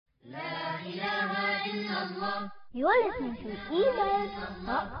إله إلا الله. You are listening to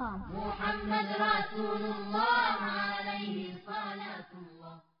eBible.com. محمد رسول الله عليه صلاة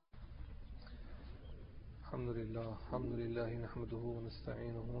الله. الحمد لله نحمده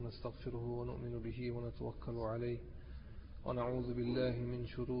ونستعينه ونستغفره ونؤمن به ونتوكل عليه ونعوذ بالله من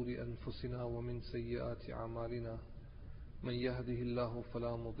شرور أنفسنا ومن سيئات أعمالنا من يهده الله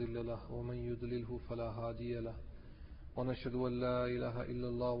فلا مضل له ومن يضلله فلا هادي له ونشهد أن لا إله إلا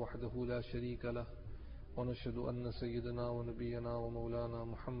الله وحده لا شريك له ونشهد أن سيدنا ونبينا ومولانا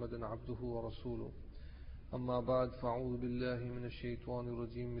محمدا عبده ورسوله. أما بعد فأعوذ بالله من الشيطان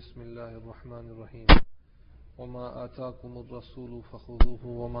الرجيم. بسم الله الرحمن الرحيم. وما آتاكم الرسول فخذوه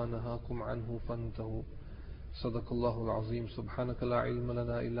وما نهاكم عنه فانتهوا. صدق الله العظيم. سبحانك لا علم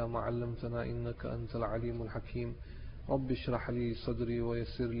لنا إلا ما علمتنا إنك أنت العليم الحكيم. رب اشرح لي صدري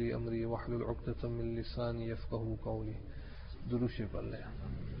ويسر لي أمري واحلل عقدة من لساني يفقهوا قولي. درود بر الله.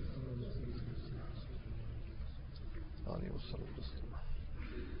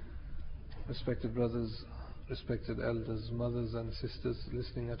 Respected brothers, respected elders, mothers and sisters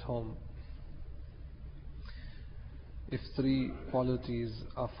listening at home, if three qualities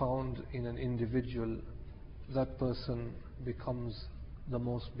are found in an individual, that person becomes the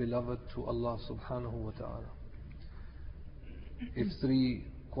most beloved to Allah subhanahu wa ta'ala. If three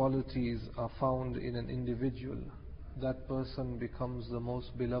qualities are found in an individual, that person becomes the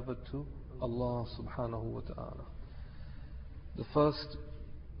most beloved to Allah subhanahu wa ta'ala. The first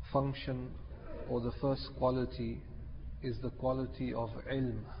function or the first quality is the quality of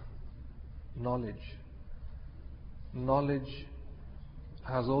ilm, knowledge. Knowledge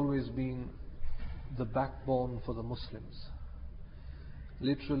has always been the backbone for the Muslims.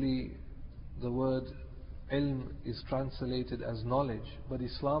 Literally, the word ilm is translated as knowledge, but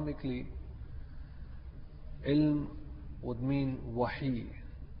Islamically, ilm would mean wahi,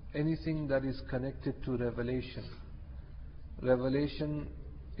 anything that is connected to revelation. Revelation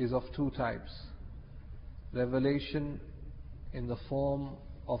is of two types. Revelation in the form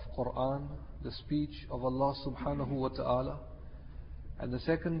of Quran, the speech of Allah subhanahu wa ta'ala, and the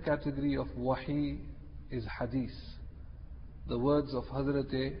second category of wahi is hadith, the words of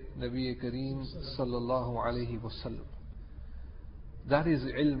Hazrat Nabi Kareem sallallahu alayhi wasallam. That is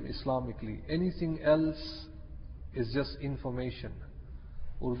ilm Islamically. Anything else is just information.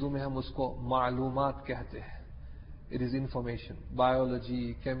 Urdu mein hum usko ma'lumat kehte hain. It is information.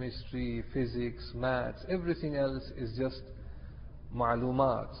 Biology, chemistry, physics, maths, everything else is just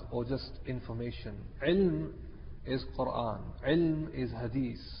ma'lumat or just information. Ilm is Quran. Ilm is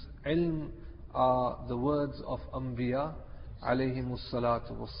hadith. Ilm are the words of Anbiya alayhimus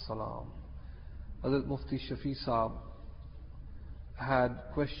salatu wassalam. Hazrat Mufti Shafi Saab had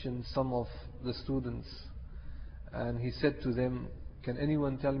questioned some of the students, and he said to them, can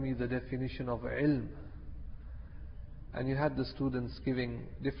anyone tell me the definition of ilm? And you had the students giving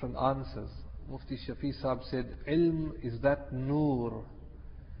different answers. Mufti Shafi Saab said, ilm is that nur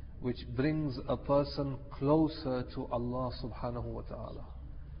which brings a person closer to Allah subhanahu wa ta'ala.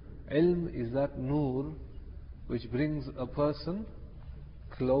 Ilm is that nur which brings a person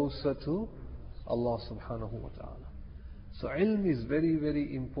closer to Allah subhanahu wa ta'ala. So ilm is very,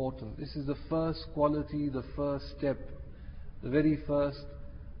 very important. This is the first quality, the first step, the very first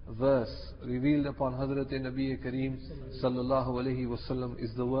verse revealed upon Hazrat Nabi Kareem sallallahu alayhi wasallam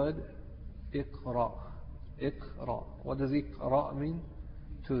is the word Iqra. Iqra. What does Iqra mean?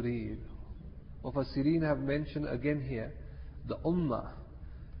 To read. Mufassirin have mentioned again here, the ummah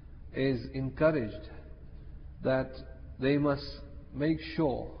is encouraged that they must make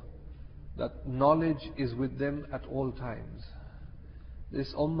sure that knowledge is with them at all times.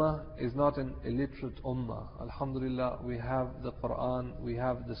 This ummah is not an illiterate ummah. Alhamdulillah, we have the Quran, we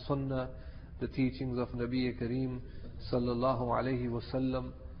have the Sunnah, the teachings of Nabi Kareem sallallahu alayhi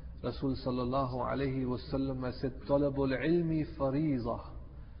wasallam. Rasul sallallahu alayhi wasallam has said, Talabul ilmi fariza.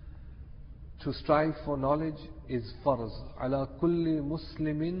 To strive for knowledge is farz. Ala kulli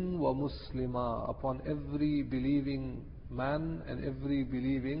muslimin wa muslima. Upon every believing man and every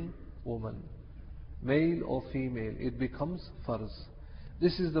believing woman. Male or female, it becomes farz.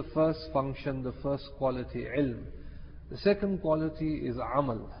 This is the first function, the first quality, ilm. The second quality is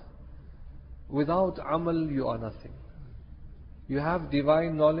amal. Without amal, you are nothing. You have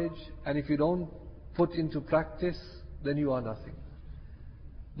divine knowledge, and if you don't put into practice, then you are nothing.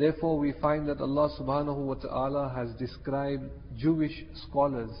 Therefore, we find that Allah subhanahu wa ta'ala has described Jewish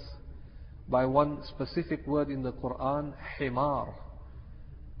scholars by one specific word in the Quran, himar.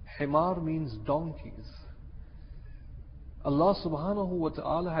 Himar means donkeys. Allah subhanahu wa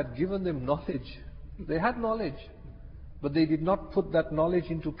ta'ala had given them knowledge. They had knowledge, but they did not put that knowledge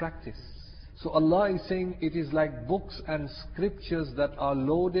into practice. So Allah is saying it is like books and scriptures that are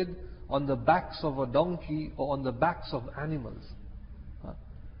loaded on the backs of a donkey or on the backs of animals.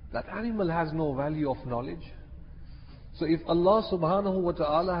 That animal has no value of knowledge. So if Allah subhanahu wa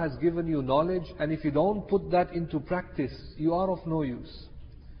ta'ala has given you knowledge, and if you don't put that into practice, you are of no use.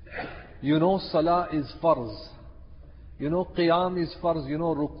 You know salah is farz. You know qiyam is farz. You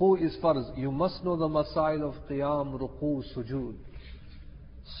know ruku is farz. You must know the masail of qiyam, ruku, sujood.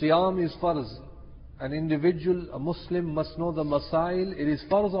 Siyam is farz. An individual, a Muslim, must know the masail. It is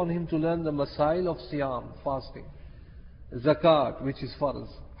farz on him to learn the masail of siyam, fasting. Zakat, which is farz.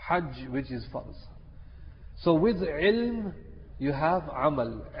 Hajj, which is farz. So with ilm, you have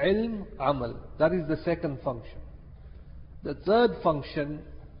amal. Ilm, amal. That is the second function. The third function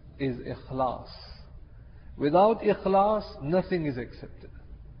is ikhlas. Without ikhlas, nothing is accepted.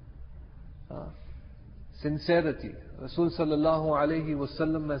 Sincerity. Rasul sallallahu alayhi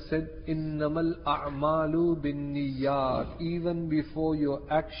wasallam has said, "Innamal a'malu bin niyyat." Even before your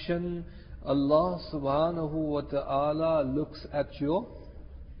action, Allah subhanahu wa ta'ala looks at your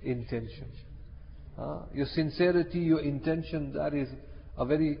intention. Your sincerity, your intention, that is a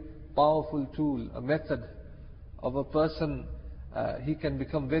very powerful tool, a method of a person. He can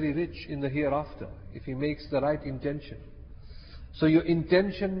become very rich in the hereafter if he makes the right intention. So your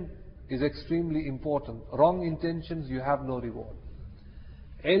intention is extremely important. Wrong intentions, you have no reward.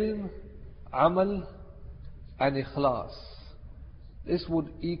 Ilm, amal, and ikhlas. This would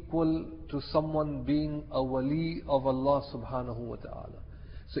equal to someone being a wali of Allah subhanahu wa ta'ala.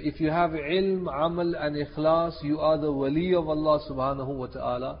 So if you have ilm, amal, and ikhlas, you are the wali of Allah subhanahu wa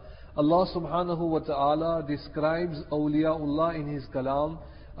ta'ala. Allah subhanahu wa ta'ala describes awliyaullah in His kalam.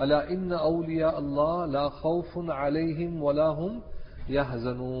 Ala inna awliya Allah la khawfun alayhim wa lahum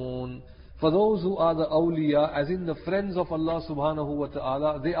yahzanun. For those who are the awliya, as in the friends of Allah subhanahu wa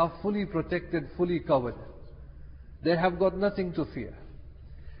ta'ala, they are fully protected, fully covered. They have got nothing to fear.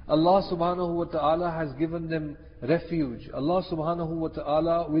 Allah subhanahu wa ta'ala has given them refuge. Allah subhanahu wa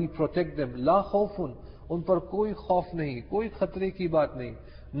ta'ala will protect them. La khawfun. Un par koi khauf nahi, koi khatre ki baat nahi.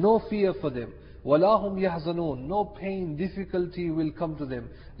 No fear for them. Walahum yahzanun. No pain, difficulty will come to them.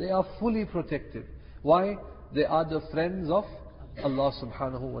 They are fully protected. Why? They are the friends of Allah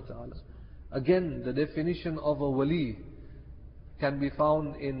subhanahu wa ta'ala. Again, the definition of a wali can be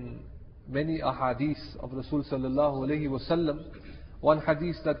found in many ahadith of Rasul sallallahu alayhi wa sallam. One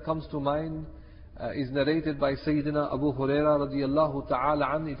hadith that comes to mind is narrated by Sayyidina Abu Huraira radiyallahu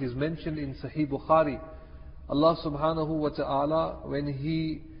ta'ala an. It is mentioned in Sahih Bukhari. Allah subhanahu wa ta'ala, when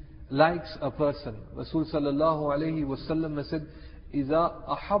He likes a person, Rasul sallallahu alayhi wa sallam has said, إِذَا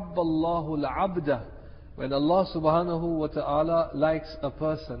أَحَبَّ اللَّهُ الْعَبْدَ. When Allah subhanahu wa ta'ala likes a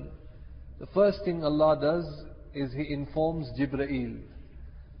person, the first thing Allah does is He informs Jibreel.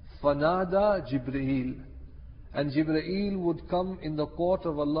 فَنَادَى Jibreel. And Jibreel would come in the court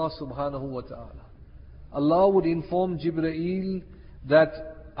of Allah subhanahu wa ta'ala. Allah would inform Jibreel that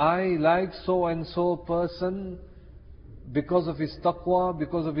I like so and so person because of his taqwa,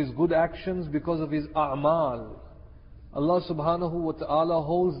 because of his good actions, because of his a'mal. Allah subhanahu wa ta'ala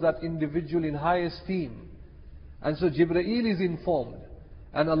holds that individual in high esteem. And so Jibreel is informed.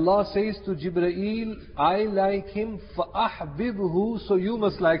 And Allah says to Jibreel, I like him, فَأَحْبِبْهُ. So you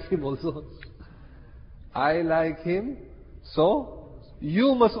must like him also. I like him, so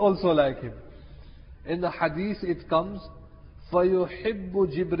you must also like him. In the hadith it comes, فَيُحِبُّ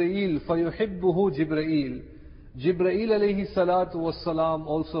جِبْرِيلٌ فَيُحِبُّهُ جِبْرِيلٌ. Jibreel alayhi salatu wassalam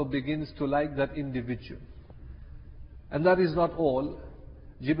also begins to like that individual. And that is not all.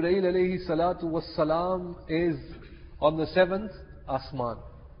 Jibreel alayhi salatu wassalam is on the 7th asman.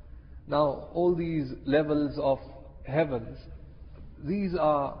 Now all these levels of heavens, these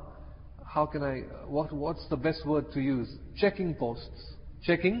are, what's the best word to use? Checking posts.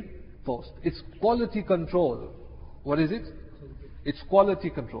 Checking post. It's quality control. What is it? It's quality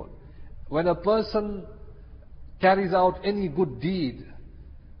control. When a person carries out any good deed,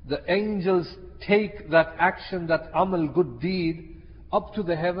 the angels take that action, that amal, good deed, up to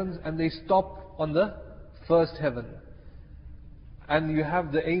the heavens, and they stop on the first heaven. And you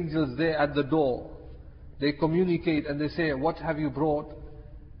have the angels there at the door. They communicate and they say, what have you brought?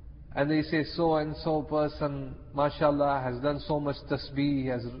 And they say, so and so person, mashallah, has done so much tasbih,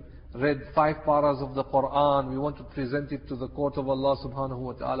 has read 5 paras of the Quran. We want to present it to the court of Allah subhanahu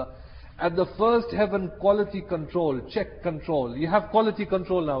wa ta'ala. At the first heaven, quality control, check control. You have quality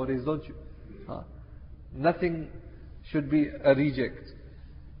control nowadays, don't you? Nothing should be a reject.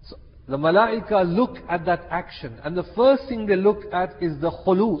 So the malaika look at that action, and the first thing they look at is the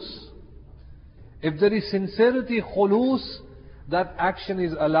khulus. If there is sincerity, khulus, that action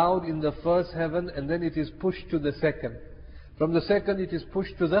is allowed in the first heaven, and then it is pushed to the second. From the second it is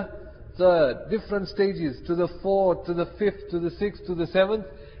pushed to the third, different stages, to the fourth, to the fifth, to the sixth, to the seventh,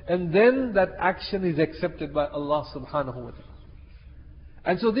 and then that action is accepted by Allah subhanahu wa ta'ala.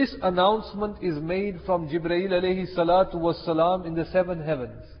 And so this announcement is made from Jibreel alayhi salatu was salam in the 7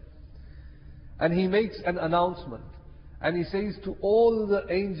 heavens. And he makes an announcement. And he says to all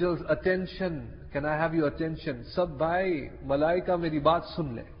the angels, attention, can I have your attention? Sab bhai, malaika meri baat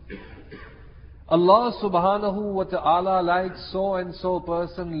sun le. Allah subhanahu wa ta'ala likes so and so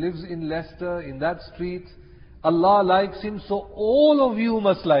person, lives in Leicester, in that street. Allah likes him, so all of you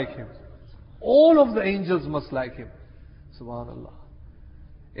must like him. All of the angels must like him. Subhanallah.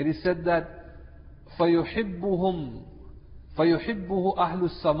 It is said that فَيُحِبُّهُمْ فَيُحِبُّهُ أَهْلُ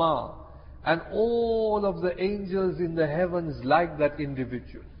السَّمَاءِ, and all of the angels in the heavens like that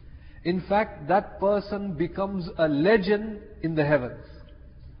individual. In fact, that person becomes a legend in the heavens.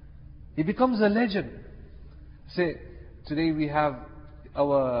 He becomes a legend. Say, today we have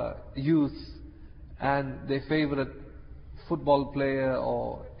our youth and their favorite football player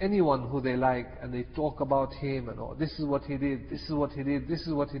or anyone who they like, and they talk about him and oh, this is what he did, this is what he did, this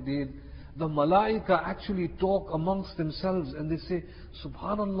is what he did. The malaika actually talk amongst themselves and they say,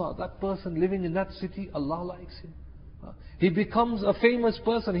 Subhanallah, that person living in that city, Allah likes him. He becomes a famous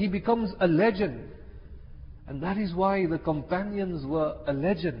person, he becomes a legend. And that is why the companions were a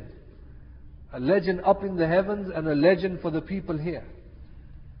legend. A legend up in the heavens and a legend for the people here.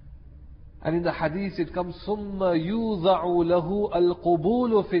 And in the hadith it comes, ثُمَّ يُوضَعُ لَهُ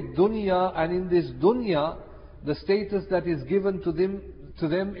الْقُبُولُ فِي الدُّنْيَا, and in this dunya, the status that is given to them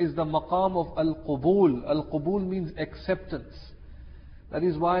is the maqam of al-qubul. Al-qubul means acceptance. That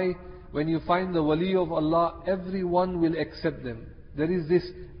is why when you find the wali of Allah, everyone will accept them. There is this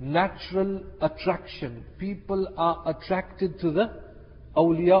natural attraction. People are attracted to the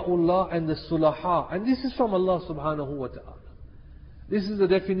awliyaullah and the sulaha. And this is from Allah subhanahu wa ta'ala. This is the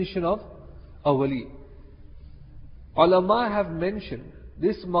definition of a wali. Ulama have mentioned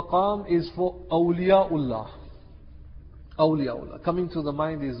this maqam is for awliyaullah. Awliyaullah. Coming to the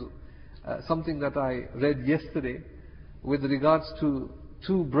mind is something that I read yesterday with regards to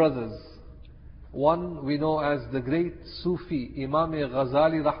 2 brothers. One we know as the great Sufi Imam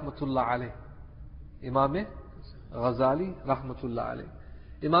Ghazali rahmatullah alayh. Imam Ghazali rahmatullah alayh.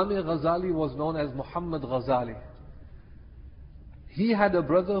 Imam Ghazali was known as Muhammad Ghazali. He had a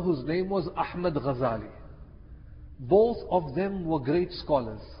brother whose name was Ahmad Ghazali. Both of them were great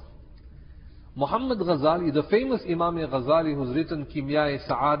scholars. Muhammad Ghazali, the famous Imam Ghazali who's written Kimya-e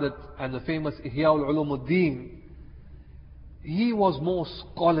Sa'adat and the famous Ihya al-Ulumuddin, he was more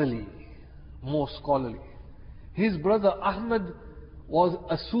scholarly. His brother Ahmad was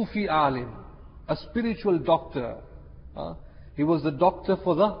a Sufi alim, a spiritual doctor. He was the doctor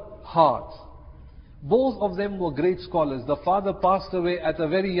for the heart. Both of them were great scholars. The father passed away at a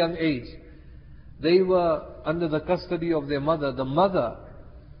very young age. They were under the custody of their mother. The mother,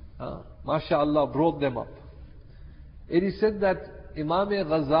 mashallah, brought them up. It is said that Imam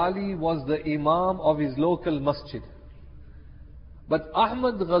Ghazali was the imam of his local masjid. But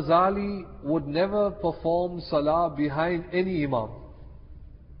Ahmad Ghazali would never perform salah behind any imam.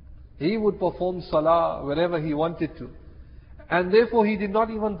 He would perform salah wherever he wanted to. And therefore he did not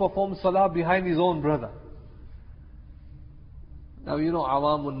even perform salah behind his own brother. Now you know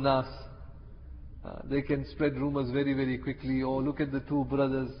Awamun Nas, they can spread rumors very, very quickly. Oh, look at the 2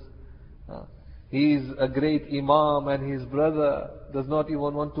 brothers. He is a great imam and his brother does not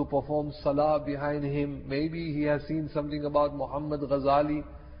even want to perform salah behind him. Maybe he has seen something about Muhammad Ghazali.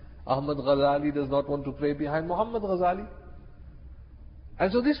 Ahmad Ghazali does not want to pray behind Muhammad Ghazali.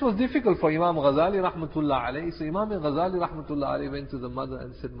 And so this was difficult for Imam Ghazali rahmatullah alayhi. So Imam Ghazali rahmatullah alayhi went to the mother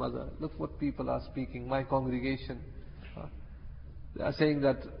and said, Mother, look what people are speaking, my congregation. They are saying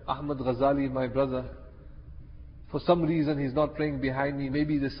that Ahmad Ghazali, my brother, for some reason he's not praying behind me,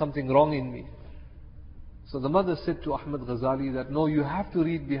 maybe there's something wrong in me. So the mother said to Ahmad Ghazali that, no, you have to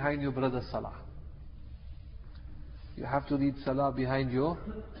read behind your brother salah. You have to read salah behind your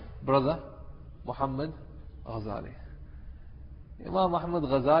brother, Muhammad Ghazali. Imam Ahmad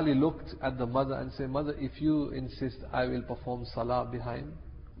Ghazali looked at the mother and said, Mother, if you insist, I will perform salah behind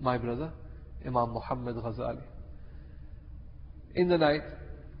my brother, Imam Muhammad Ghazali. In the night,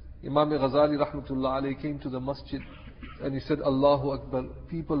 Imam Ghazali rahmatullah alayhi came to the masjid and he said, Allahu Akbar.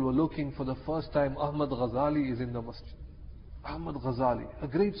 People were looking for the first time. Ahmad Ghazali is in the masjid. Ahmad Ghazali, a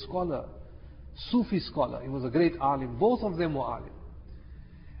great scholar, Sufi scholar. He was a great alim. Both of them were alim.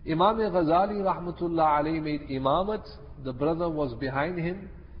 Imam Ghazali rahmatullah alayhi made imamat. The brother was behind him.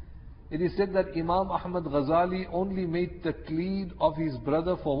 It is said that Imam Ahmad Ghazali only made taqleed of his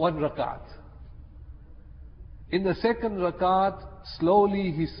brother for 1 rakat. In the second rakat,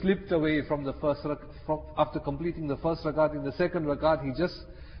 slowly he slipped away from the first rakat. After completing the first rakat, in the second rakat, he just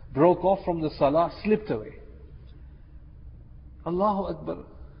broke off from the salah, slipped away. Allahu Akbar.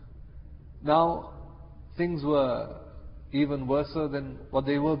 Now, things were even worse than what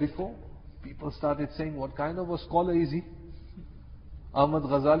they were before. People started saying, what kind of a scholar is he? Ahmad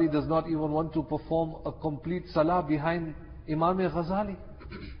Ghazali does not even want to perform a complete salah behind Imam Ghazali.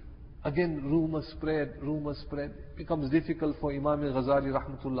 Again, rumors spread. It becomes difficult for Imam Ghazali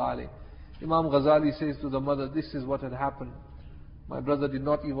rahmatullah alayh. Imam Ghazali says to the mother, this is what had happened. My brother did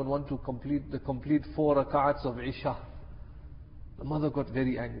not even want to complete the 4 rak'ats of Isha. The mother got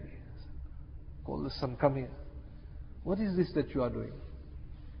very angry. Call the son, come here. What is this that you are doing?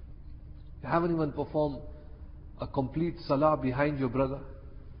 You haven't even performed a complete salah behind your brother.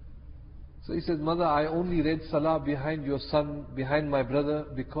 So he says, mother, I only read salah behind your son, behind my brother,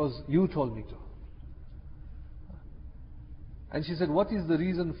 because you told me to. And she said, what is the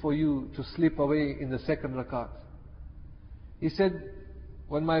reason for you to slip away in the second rakat? He said,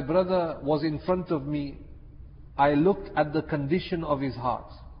 when my brother was in front of me, I looked at the condition of his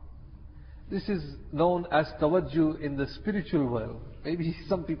heart. This is known as tawajjuh in the spiritual world. Maybe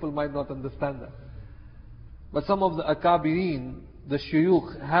some people might not understand that. But some of the akabirin, the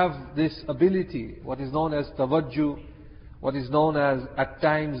shuyukh, have this ability, what is known as tawajjuh, what is known as, at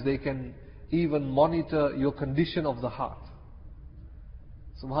times they can even monitor your condition of the heart.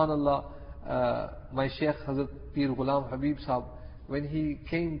 Subhanallah, my Shaykh Hazrat Pir Ghulam Habib Sahab, when he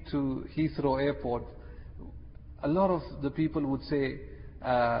came to Heathrow Airport, a lot of the people would say,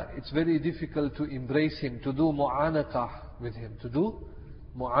 it's very difficult to embrace him, to do mu'anaqah with him,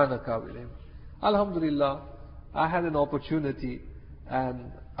 Alhamdulillah, I had an opportunity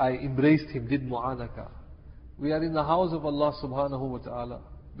and I embraced him, did mu'anaqah. We are in the house of Allah subhanahu wa ta'ala.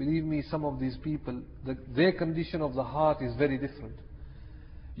 Believe me, some of these people, their condition of the heart is very different.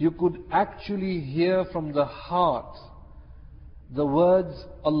 You could actually hear from the heart the words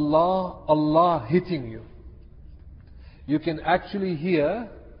Allah, Allah hitting you. You can actually hear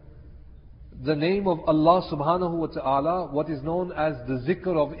the name of Allah subhanahu wa ta'ala, what is known as the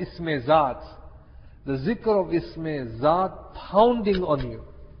zikr of Isme Zat. The zikr of Isme Zat pounding on you.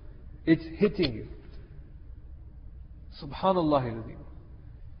 It's hitting you. Subhanallah al-Azim.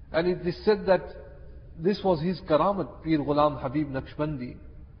 And it is said that this was his karamat, Pir Ghulam Habib Naqshbandi,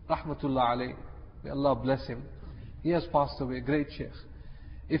 rahmatullah alayh. May Allah bless him. He has passed away, great Shaykh.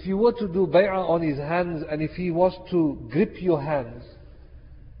 If you were to do bay'ah on his hands and if he was to grip your hands,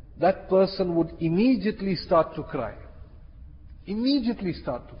 that person would immediately start to cry. Immediately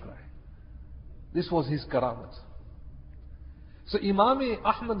start to cry. This was his karamat. So Imam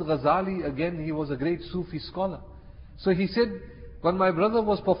Ahmad Ghazali, again, he was a great Sufi scholar. So he said, when my brother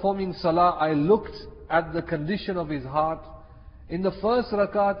was performing salah, I looked at the condition of his heart. In the first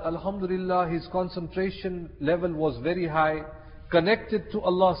rakat, alhamdulillah, his concentration level was very high, connected to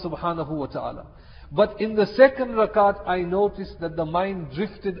Allah subhanahu wa ta'ala. But in the second rakat, I noticed that the mind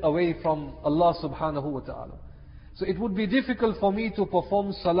drifted away from Allah subhanahu wa ta'ala. So it would be difficult for me to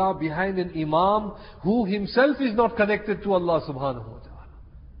perform salah behind an imam who himself is not connected to Allah subhanahu wa ta'ala.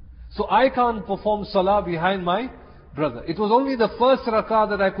 So I can't perform salah behind my brother. It was only the first rakah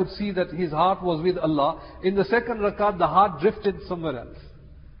that I could see that his heart was with Allah. In the second rakah, the heart drifted somewhere else.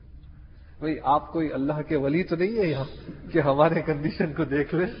 भाई आप कोई अल्लाह के वली तो नहीं है यहाँ कि हमारे कंडीशन को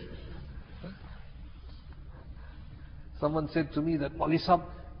देख ले. Someone said to me that, Maulvi Sahab,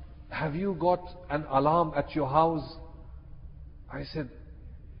 have you got an alarm at your house? I said,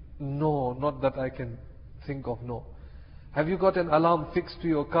 no, not that I can think of, no. Have you got an alarm fixed to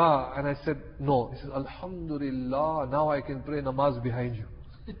your car? And I said, no. He said, Alhamdulillah, now I can pray namaz behind you.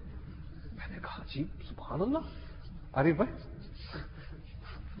 मैंने कहा, जी, Subhanallah. अरे भाई.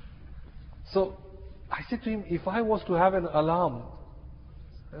 So I said to him, if I was to have an alarm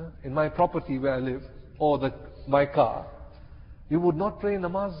in my property where I live, or my car, you would not pray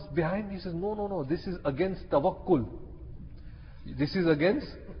namaz behind me? He says, no, this is against tawakkul. This is against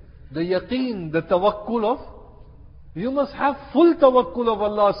the yaqeen, the tawakkul of, you must have full tawakkul of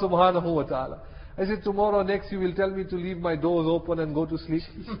Allah subhanahu wa ta'ala. I said, tomorrow next you will tell me to leave my doors open and go to sleep.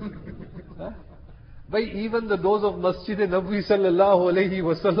 But even the doors of Masjid Nabi sallallahu alayhi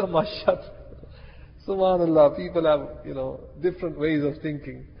wa sallam are shut. Subhanallah, people have, different ways of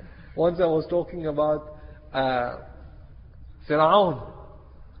thinking. Once I was talking about Fir'aun,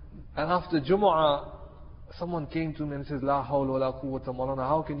 and after Jumu'ah, someone came to me and says, La hawla wa la quwwata Maulana,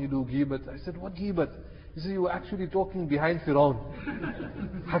 how can you do ghibat? I said, what ghibat? He said, you were actually talking behind Firaun.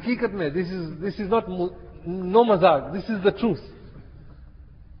 Hakikat mein, this is not, no mazak, this is the truth.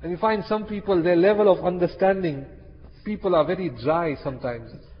 And you find some people, their level of understanding, people are very dry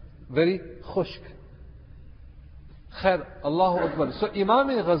sometimes, very khushk. Khair, Allahu Akbar. So Imam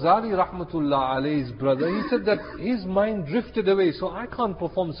Ghazali rahmatullah alayhi's brother, he said that his mind drifted away. So I can't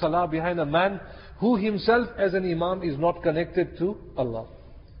perform salah behind a man who himself as an imam is not connected to Allah.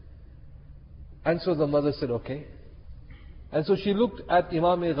 And so the mother said, okay. And so she looked at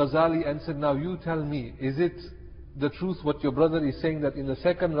Imam Ghazali and said, now you tell me, is it the truth what your brother is saying, that in the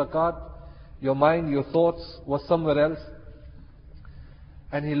second rakat, your mind, your thoughts was somewhere else?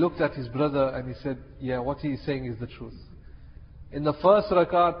 And he looked at his brother and he said, yeah, what he is saying is the truth. In the first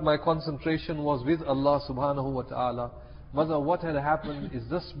rakat, my concentration was with Allah subhanahu wa ta'ala. Mother, what had happened is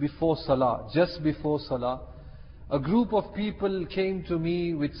just before salah, a group of people came to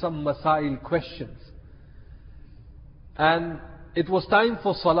me with some masail questions. And it was time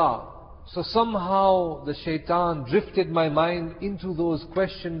for salah. So somehow the shaitan drifted my mind into those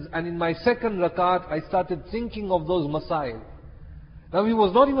questions, and in my second rakat I started thinking of those masail. Now he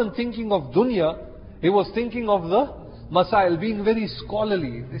was not even thinking of dunya, he was thinking of the masail, being very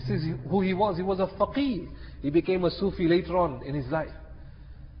scholarly. This is who he was. He was a faqih. He became a Sufi later on in his life.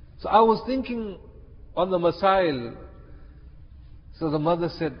 So I was thinking on the masail. So the mother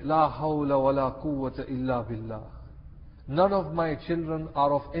said, La hawla wa la quwwata illa billah. None of my children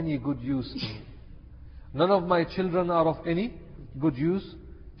are of any good use to me. None of my children are of any good use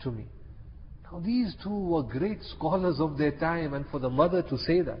to me. Now these two were great scholars of their time, and for the mother to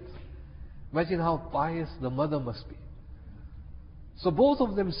say that, imagine how pious the mother must be. So both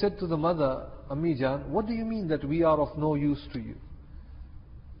of them said to the mother, Ammi Jan, what do you mean that we are of no use to you?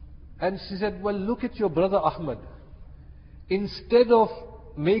 And she said, well, look at your brother Ahmad. Instead of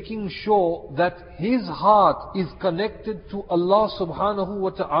making sure that his heart is connected to Allah subhanahu wa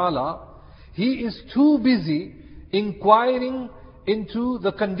ta'ala, he is too busy inquiring into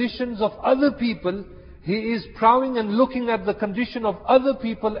the conditions of other people. He is prowling and looking at the condition of other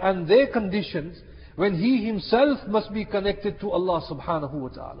people and their conditions, when he himself must be connected to Allah subhanahu wa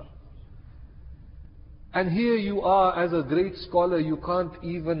ta'ala. And here you are as a great scholar, you can't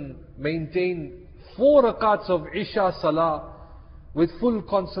even maintain 4 rakats of Isha Salah with full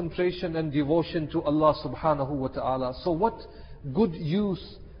concentration and devotion to Allah subhanahu wa ta'ala. So what good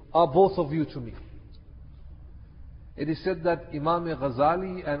use are both of you to me? It is said that Imam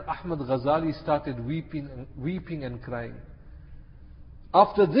Ghazali and Ahmad Ghazali started weeping and crying.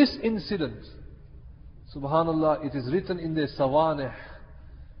 After this incident, subhanallah, it is written in their Sawanih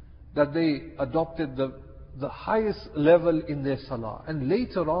that they adopted the highest level in their salah. And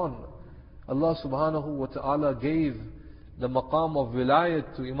later on, Allah subhanahu wa ta'ala gave the maqam of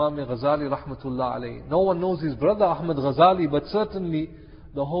wilayat to Imam Ghazali rahmatullah alayhi. No one knows his brother Ahmad Ghazali, but certainly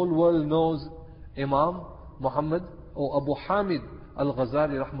the whole world knows Imam Muhammad or Abu Hamid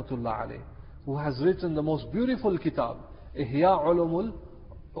al-Ghazali rahmatullah alayhi, who has written the most beautiful kitab, Ihya'ul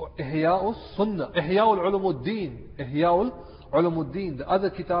Sunnah, Ihya'ul Ulumuddin, Ihya'ul Ulumuddin. The other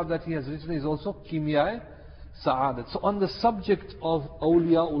kitab that he has written is also Kimya Sa'adat. So on the subject of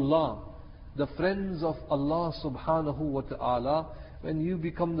Awliyaullah, the friends of Allah subhanahu wa ta'ala, when you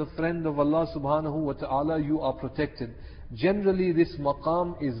become the friend of Allah subhanahu wa ta'ala, you are protected. Generally this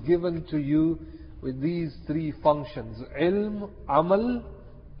maqam is given to you with these 3 functions: ilm, amal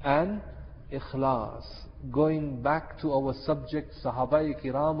and ikhlas. Going back to our subject, Sahabai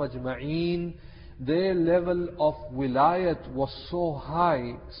Kiram Ajma'een, their level of wilayat was so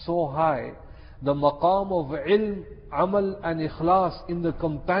high. The maqam of ilm, amal and ikhlas in the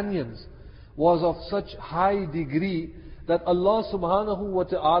companions was of such high degree that Allah subhanahu wa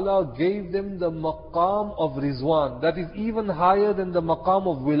ta'ala gave them the maqam of Rizwan. That is even higher than the maqam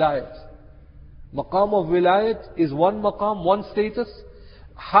of wilayat. Maqam of wilayat is one maqam, one status.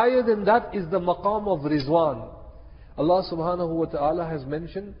 Higher than that is the maqam of Rizwan. Allah subhanahu wa ta'ala has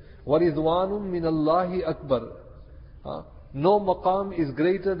mentioned, وَرِضْوَانٌ مِّنَ اللَّهِ أَكْبَرُ. No maqam is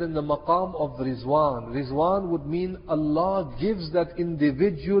greater than the maqam of Rizwan. Rizwan would mean Allah gives that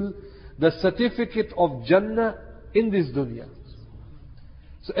individual the certificate of Jannah in this dunya.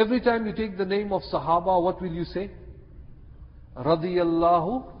 So every time you take the name of Sahaba, what will you say?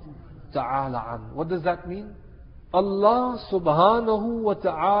 Radiyallahu ta'ala an. What does that mean? Allah subhanahu wa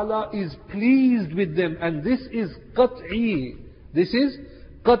ta'ala is pleased with them, and this is qat'i. This is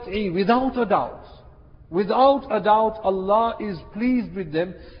qat'i, without a doubt. Without a doubt, Allah is pleased with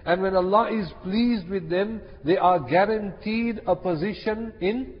them, and when Allah is pleased with them, they are guaranteed a position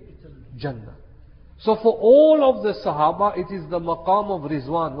in Jannah. So for all of the Sahaba, it is the maqam of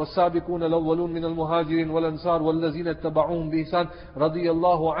Rizwan. وَالسَّابِقُونَ الْأَوَّلُونَ مِنَ الْمُهَاجِرِينَ وَالْأَنصَارِ وَالَّذِينَ اتَّبَعُوهُمْ بِإِحْسَانٍ رَضِيَ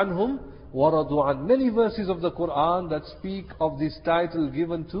اللَّهُ عَنْهُمْ وَرَضُوا عَنْهُ. Many verses of the Quran that speak of this title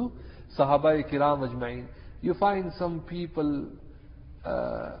given to Sahaba Kiram Ajma'in. You find some people,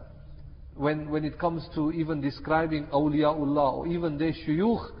 when it comes to even describing awliyaullah or even their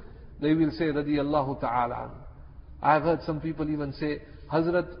shuyukh, they will say radiyallahu ta'ala an. I have heard some people even say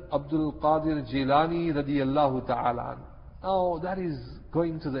Hazrat Abdul Qadir Jilani radiyallahu ta'ala an. Now that is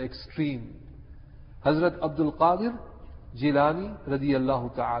going to the extreme. Hazrat Abdul Qadir Jilani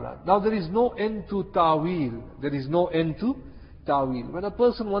radiyallahu ta'ala. Now there is no end to ta'wil. There is no end to ta'wil. When a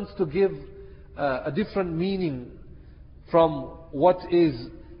person wants to give a different meaning from what is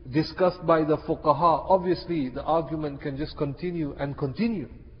discussed by the fuqaha, obviously the argument can just continue and continue.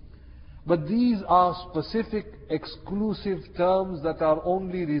 But these are specific, exclusive terms that are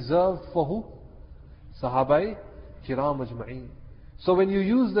only reserved for who? Sahabai Kiram Ajma'in. So when you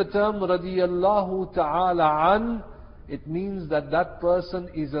use the term radiyallahu ta'ala an, it means that that person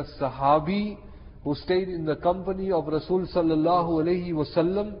is a Sahabi who stayed in the company of Rasul sallallahu alayhi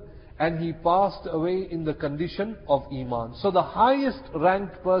wasallam, and he passed away in the condition of Iman. So the highest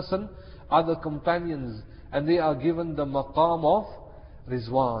ranked person are the companions, and they are given the maqam of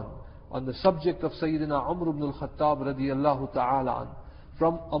Rizwan. On the subject of Sayyidina Umar ibn al-Khattab radiyallahu ta'ala an,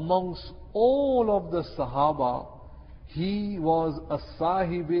 from amongst all of the Sahaba, he was a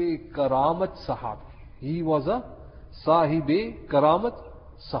Sahib-e Karamat Sahabi. He was a Sahib-e Karamat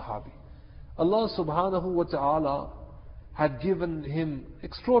Sahabi. Allah subhanahu wa ta'ala had given him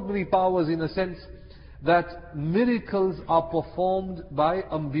extraordinary powers in a sense that miracles are performed by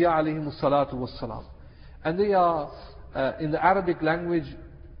Anbiya alayhimu salatu wassalam. And they are, in the Arabic language,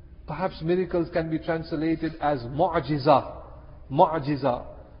 perhaps miracles can be translated as mu'jiza. Mu'jiza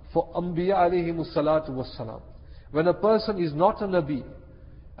for Anbiya alayhimu salatu wassalam. When a person is not a Nabi,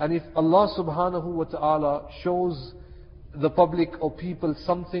 and if Allah subhanahu wa ta'ala shows the public or people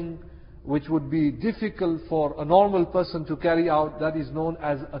something which would be difficult for a normal person to carry out, that is known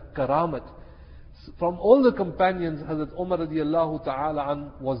as a karamat. From all the companions, Hazrat Umar radiyallahu ta'ala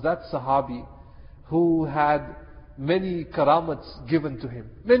an was that Sahabi who had many karamats given to him.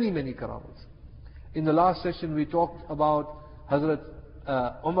 Many karamats. In the last session we talked about Hazrat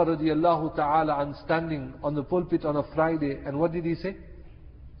Umar radiyallahu ta'ala an standing on the pulpit on a Friday, and what did he say?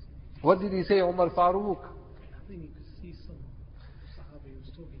 What did he say, Umar Farooq? I think you could see some Sahabi was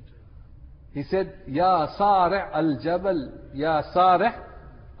talking to him. He said, Ya Sari' al-Jabal, Ya Sari'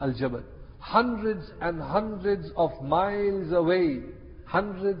 al-Jabal. Hundreds and hundreds of miles away,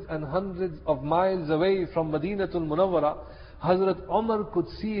 hundreds and hundreds of miles away from Madinatul Munawwara, Hazrat Umar could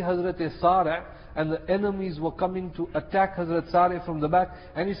see Hazrat Sari', and the enemies were coming to attack Hazrat Sari' from the back,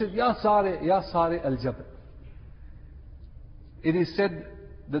 and he said, Ya Sari' al-Jabal. It is said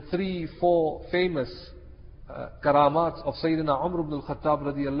the 3-4 famous karamats of Sayyidina Umar ibn al-Khattab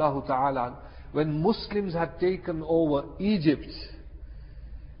radiyallahu ta'ala, when Muslims had taken over Egypt,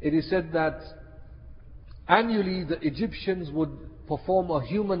 it is said that annually the Egyptians would perform a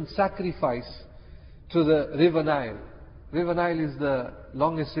human sacrifice to the river Nile. River Nile is the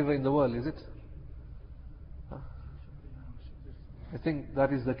longest river in the world, is it? I think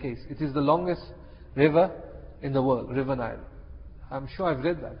that is the case. It is the longest river in the world, River Nile. I'm sure I've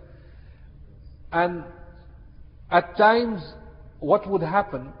read that. And at times, what would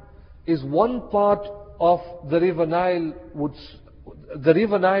happen is one part of the River Nile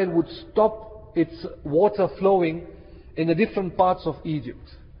would stop its water flowing in the different parts of Egypt.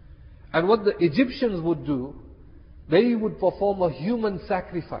 And what the Egyptians would do, they would perform a human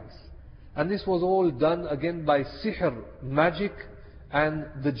sacrifice. And this was all done again by sihr, magic, and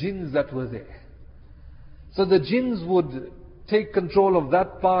the jinns that were there. So the jinns would take control of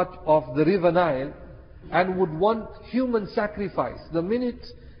that part of the River Nile and would want human sacrifice. The minute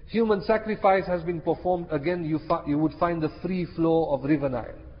human sacrifice has been performed, again you would find the free flow of River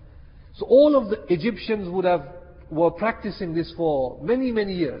Nile. So all of the Egyptians were practicing this for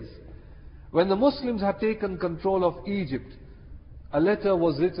many years. When the Muslims had taken control of Egypt, a letter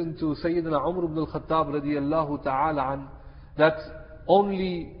was written to Sayyidina Umar ibn al-Khattab radiyallahu ta'ala an, that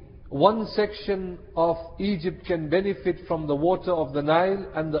only one section of Egypt can benefit from the water of the Nile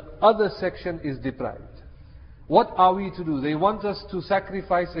and the other section is deprived. What are we to do? They want us to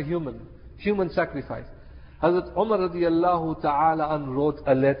sacrifice a human sacrifice. Hazrat Umar radiyallahu ta'ala an wrote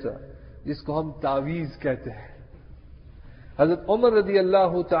a letter. जिसको हम तावीज़ कहते हैं. Hazrat Umar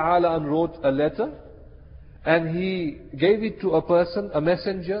radiyallahu ta'ala an wrote a letter, and he gave it to a person, a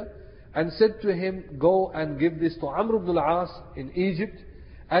messenger, and said to him, go and give this to Amr ibn al-As in Egypt,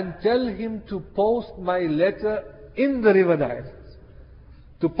 and tell him to post my letter in the river Nile.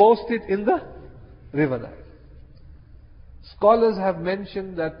 To post it in the river Nile. Scholars have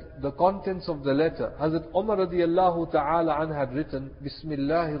mentioned that the contents of the letter, Hazrat Umar radiallahu ta'ala an had written,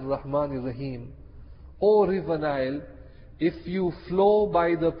 Bismillahir Rahmanir Rahim, O river Nile, if you flow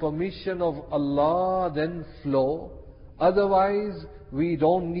by the permission of Allah, then flow. Otherwise, we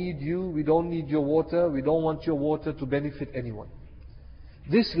don't need you, we don't need your water, we don't want your water to benefit anyone.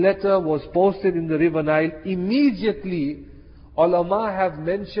 This letter was posted in the river Nile. Immediately, ulama have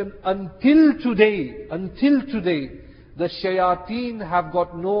mentioned until today, the shayateen have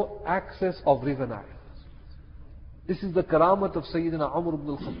got no access of river Nile. This is the karamat of Sayyidina Umar ibn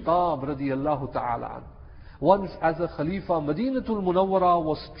al-Khattab radiyallahu ta'ala an. Once as a Khalifa, Madinatul Munawwara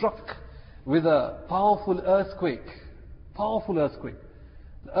was struck with a powerful earthquake. Powerful earthquake.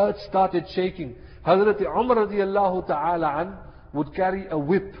 The earth started shaking. Hazrat Umar radiyallahu ta'ala an would carry a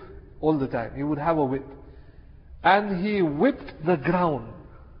whip all the time. He would have a whip. And he whipped the ground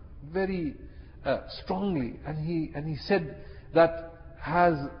very strongly. And he said that,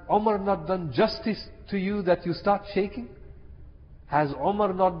 has Umar not done justice to you that you start shaking? Has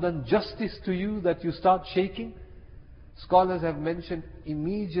Umar not done justice to you that you start shaking? Scholars have mentioned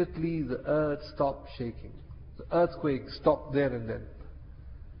immediately the earth stopped shaking. The earthquake stopped there and then.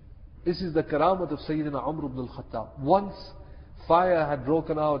 This is the karamat of Sayyidina Umar ibn al-Khattab. Once fire had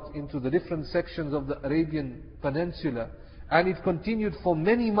broken out into the different sections of the Arabian Peninsula, and it continued for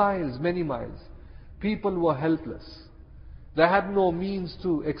many miles, many miles. People were helpless. They had no means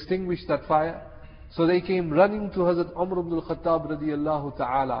to extinguish that fire. So they came running to Hazrat Umar ibn al-Khattab radiyallahu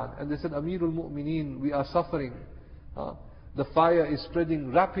ta'ala, and they said, Amirul Mu'mineen, we are suffering. The fire is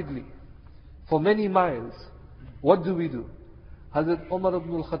spreading rapidly for many miles. What do we do? Hazrat Umar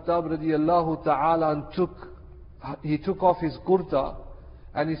ibn al-Khattab radiyallahu ta'ala took off his kurta,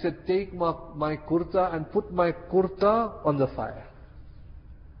 and he said, take my kurta and put my kurta on the fire.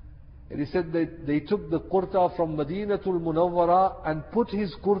 And he said that they took the kurta from Madinatul Munawwara and put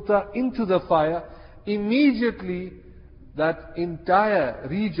his kurta into the fire. Immediately, that entire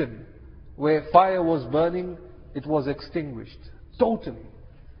region where fire was burning, it was extinguished. Totally.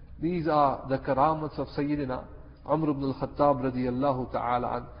 These are the karamats of Sayyidina Umar ibn al-Khattab radiyallahu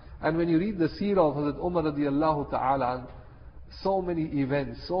ta'ala an. And when you read the seerah of Hazrat Umar radiyallahu ta'ala an, so many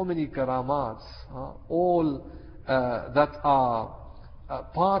events, so many karamats, all that are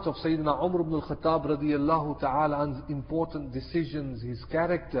part of Sayyidina Umar ibn al-Khattab radiyallahu ta'ala an's important decisions, his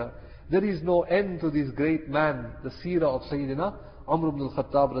character. There is no end to this great man, the seerah of Sayyidina Umar ibn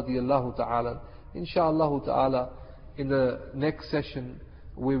al-Khattab radiyallahu ta'ala. Insha'Allah ta'ala, in the next session,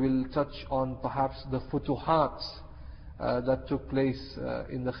 we will touch on perhaps the futuhats that took place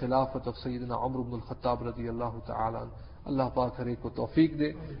in the khilafat of Sayyidina Umar ibn al-Khattab radiyallahu ta'ala. Allah Pak kare ko tawfiq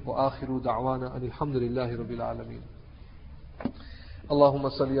de, wa akhiru da'wana alhamdulillahi rabbil alameen. اللهم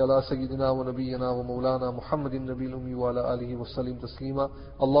صل على سيدنا ونبينا ومولانا محمد النبي الأمي وعلى آله وسلم تسليما.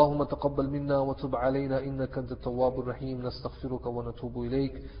 اللهم تقبل منا وتب علينا إنك أنت التواب الرحيم. نستغفرك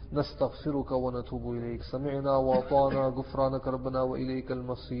ونتوب إليك. سمعنا وأطعنا غفرانك ربنا وإليك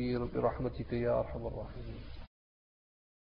المصير برحمتك يا أرحم الراحمين.